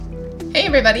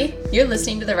everybody, you're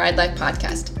listening to the Ride Life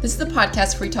Podcast. This is the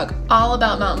podcast where we talk all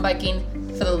about mountain biking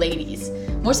for the ladies.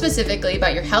 More specifically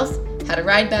about your health, how to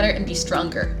ride better, and be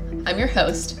stronger. I'm your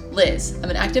host, Liz. I'm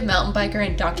an active mountain biker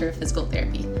and doctor of physical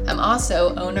therapy. I'm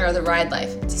also owner of the Ride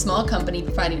Life. It's a small company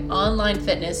providing online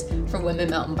fitness for women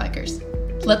mountain bikers.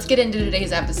 Let's get into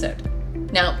today's episode.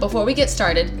 Now, before we get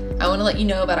started, I want to let you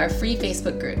know about our free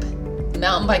Facebook group,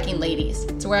 Mountain Biking Ladies.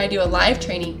 It's where I do a live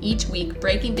training each week,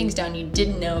 breaking things down you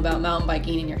didn't know about mountain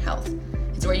biking and your health.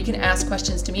 It's where you can ask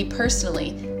questions to me personally,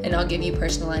 and I'll give you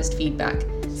personalized feedback.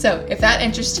 So if that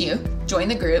interests you, join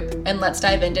the group, and let's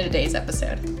dive into today's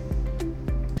episode.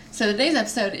 So today's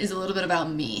episode is a little bit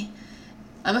about me.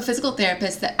 I'm a physical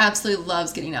therapist that absolutely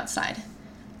loves getting outside.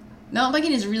 Mountain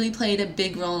biking has really played a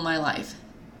big role in my life.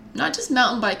 Not just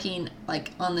mountain biking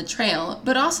like on the trail,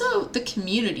 but also the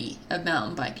community of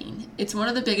mountain biking. It's one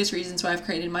of the biggest reasons why I've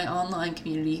created my online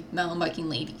community, Mountain Biking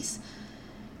Ladies.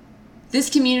 This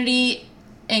community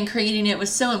and creating it was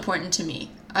so important to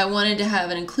me. I wanted to have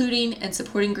an including and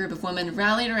supporting group of women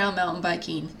rallying around mountain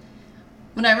biking.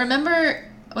 When I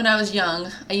was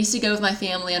young, I used to go with my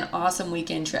family on awesome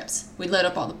weekend trips. We'd load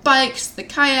up all the bikes, the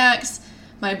kayaks,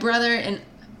 my brother and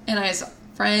I's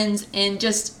friends, and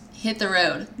just hit the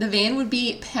road. The van would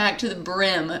be packed to the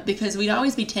brim because we'd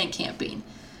always be tent camping.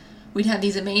 We'd have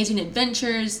these amazing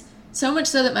adventures, so much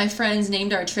so that my friends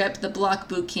named our trip the Block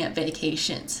Boot Camp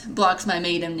Vacations. Block's my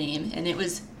maiden name, and it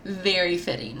was very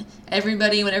fitting.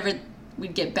 Everybody, whenever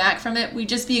we'd get back from it, we'd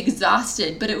just be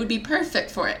exhausted, but it would be perfect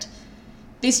for it.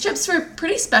 These trips were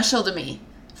pretty special to me.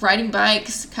 Riding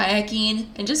bikes, kayaking,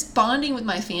 and just bonding with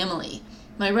my family.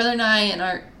 My brother and I and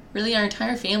our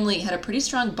entire family had a pretty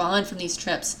strong bond from these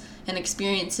trips and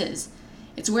experiences.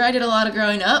 It's where I did a lot of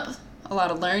growing up, a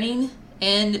lot of learning,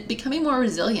 and becoming more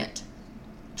resilient,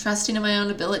 trusting in my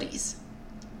own abilities.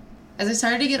 As I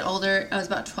started to get older, I was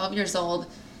about 12 years old,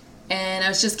 and I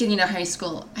was just getting to high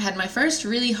school. I had my first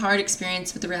really hard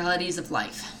experience with the realities of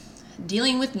life,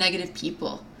 dealing with negative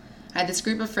people. I had this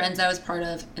group of friends I was part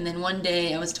of, and then one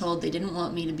day I was told they didn't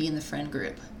want me to be in the friend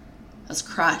group. I was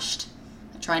crushed.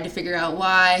 I tried to figure out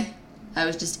why. I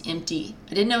was just empty. I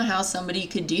didn't know how somebody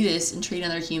could do this and treat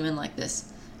another human like this.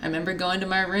 I remember going to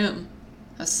my room.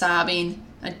 I was sobbing.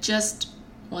 I just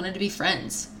wanted to be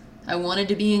friends. I wanted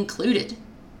to be included,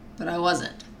 but I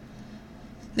wasn't.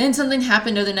 Then something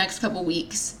happened over the next couple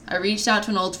weeks. I reached out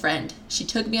to an old friend. She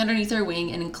took me underneath her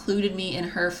wing and included me in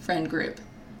her friend group.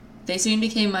 They soon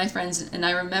became my friends, and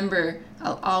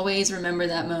I'll always remember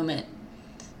that moment,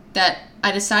 that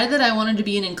I decided that I wanted to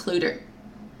be an includer.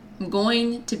 I'm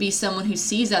going to be someone who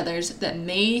sees others that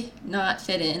may not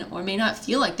fit in or may not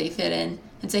feel like they fit in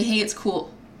and say, hey, it's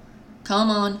cool.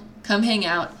 Come on, come hang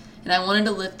out. And I wanted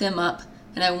to lift them up,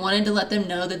 and I wanted to let them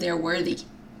know that they're worthy.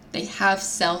 They have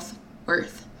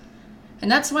self-worth.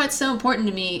 And that's why it's so important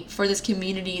to me for this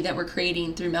community that we're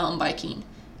creating through mountain biking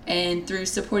and through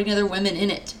supporting other women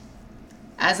in it.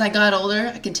 As I got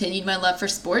older, I continued my love for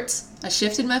sports. I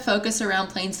shifted my focus around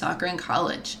playing soccer in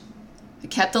college. I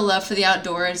kept the love for the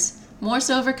outdoors, more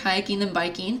so over kayaking than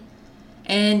biking,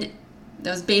 and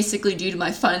that was basically due to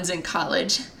my funds in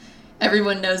college.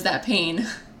 Everyone knows that pain,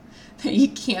 that you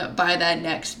can't buy that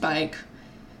next bike.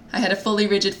 I had a fully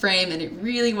rigid frame, and it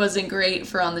really wasn't great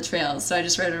for on the trails, so I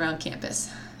just rode around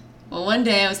campus. Well, one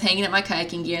day I was hanging up my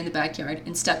kayaking gear in the backyard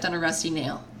and stepped on a rusty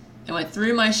nail. It went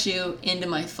through my shoe into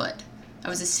my foot. I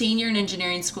was a senior in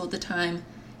engineering school at the time,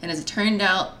 and as it turned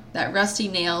out, that rusty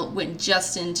nail went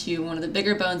just into one of the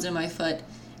bigger bones in my foot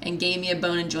and gave me a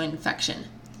bone and joint infection.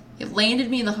 It landed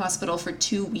me in the hospital for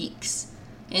 2 weeks.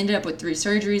 I ended up with 3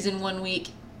 surgeries in 1 week.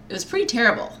 It was pretty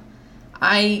terrible.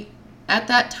 I, at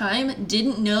that time,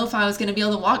 didn't know if I was going to be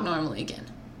able to walk normally again.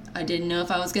 I didn't know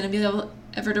if I was going to be able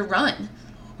ever to run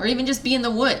or even just be in the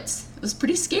woods. It was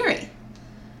pretty scary.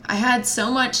 I had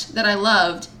so much that I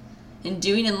loved in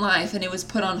doing in life, and it was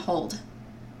put on hold.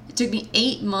 It took me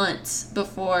 8 months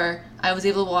before I was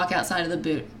able to walk outside of the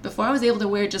boot, before I was able to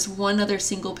wear just one other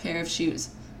single pair of shoes.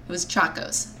 It was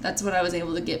Chacos. That's what I was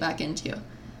able to get back into.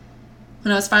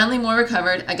 When I was finally more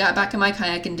recovered, I got back in my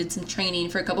kayak and did some training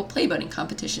for a couple playboating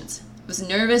competitions. I was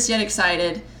nervous yet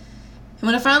excited. And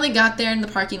when I finally got there in the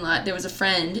parking lot, there was a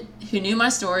friend who knew my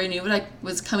story, knew what I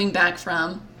was coming back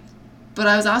from, but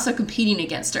I was also competing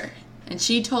against her. And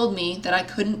she told me that I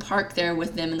couldn't park there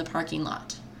with them in the parking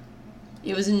lot.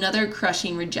 It was another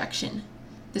crushing rejection.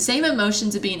 The same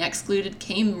emotions of being excluded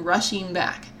came rushing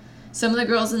back. Some of the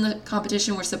girls in the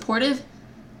competition were supportive.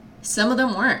 Some of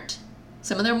them weren't.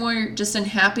 Some of them were just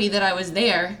unhappy that I was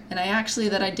there, and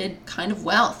that I did kind of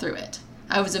well through it.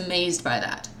 I was amazed by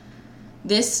that.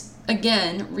 This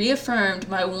again reaffirmed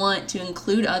my want to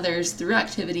include others through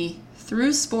activity,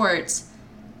 through sports,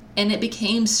 and it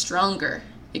became stronger.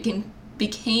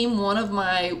 Became one of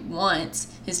my wants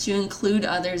is to include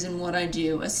others in what I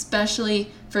do,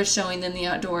 especially for showing them the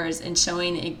outdoors and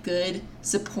showing a good,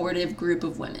 supportive group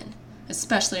of women,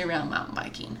 especially around mountain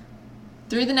biking.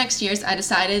 Through the next years, I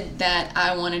decided that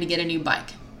I wanted to get a new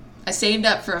bike. I saved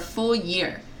up for a full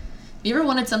year. Have you ever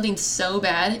wanted something so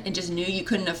bad and just knew you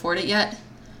couldn't afford it yet?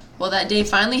 Well, that day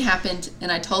finally happened,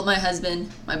 and I told my husband,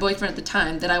 my boyfriend at the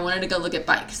time, that I wanted to go look at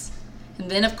bikes. And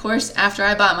then, of course, after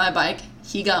I bought my bike,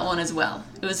 he got one as well.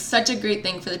 It was such a great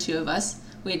thing for the two of us.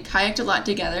 We had kayaked a lot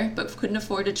together, but couldn't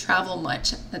afford to travel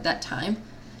much at that time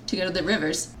to go to the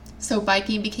rivers, so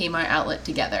biking became our outlet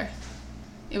together.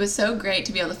 It was so great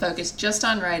to be able to focus just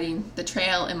on riding, the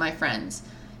trail, and my friends.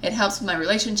 It helps with my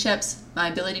relationships, my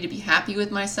ability to be happy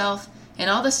with myself, and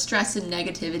all the stress and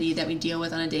negativity that we deal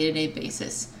with on a day-to-day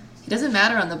basis. It doesn't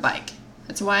matter on the bike.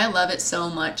 That's why I love it so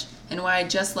much, and why I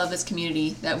just love this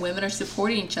community, that women are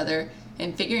supporting each other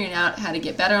and figuring out how to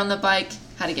get better on the bike,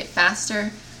 how to get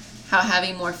faster, how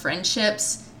having more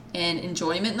friendships and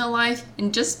enjoyment in their life,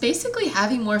 and just basically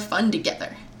having more fun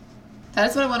together. That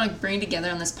is what I want to bring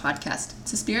together on this podcast.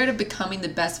 It's the spirit of becoming the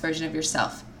best version of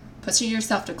yourself, pushing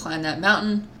yourself to climb that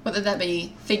mountain, whether that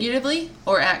be figuratively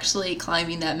or actually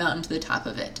climbing that mountain to the top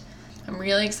of it. I'm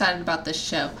really excited about this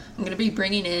show. I'm going to be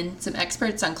bringing in some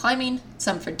experts on climbing,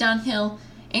 some for downhill,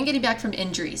 and getting back from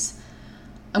injuries.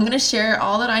 I'm going to share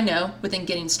all that I know within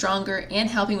getting stronger and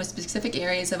helping with specific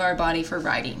areas of our body for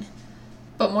riding.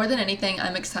 But more than anything,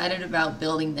 I'm excited about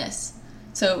building this.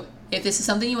 So if this is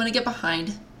something you want to get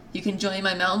behind, you can join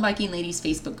my Mountain Biking Ladies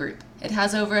Facebook group. It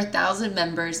has over 1,000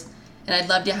 members, and I'd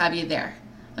love to have you there.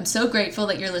 I'm so grateful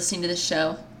that you're listening to this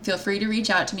show. Feel free to reach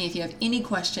out to me if you have any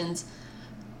questions,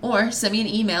 or send me an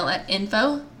email at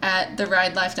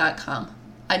info@theridelife.com.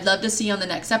 I'd love to see you on the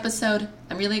next episode.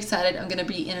 I'm really excited. I'm going to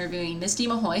be interviewing Misty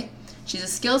Mahoy. She's a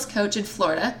skills coach in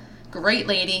Florida, great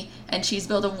lady, and she's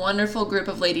built a wonderful group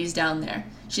of ladies down there.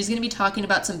 She's going to be talking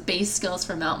about some base skills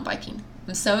for mountain biking.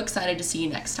 I'm so excited to see you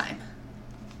next time.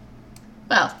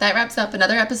 Well, that wraps up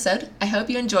another episode. I hope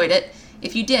you enjoyed it.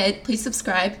 If you did, please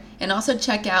subscribe and also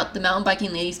check out the Mountain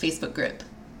Biking Ladies Facebook group.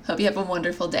 Hope you have a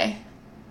wonderful day.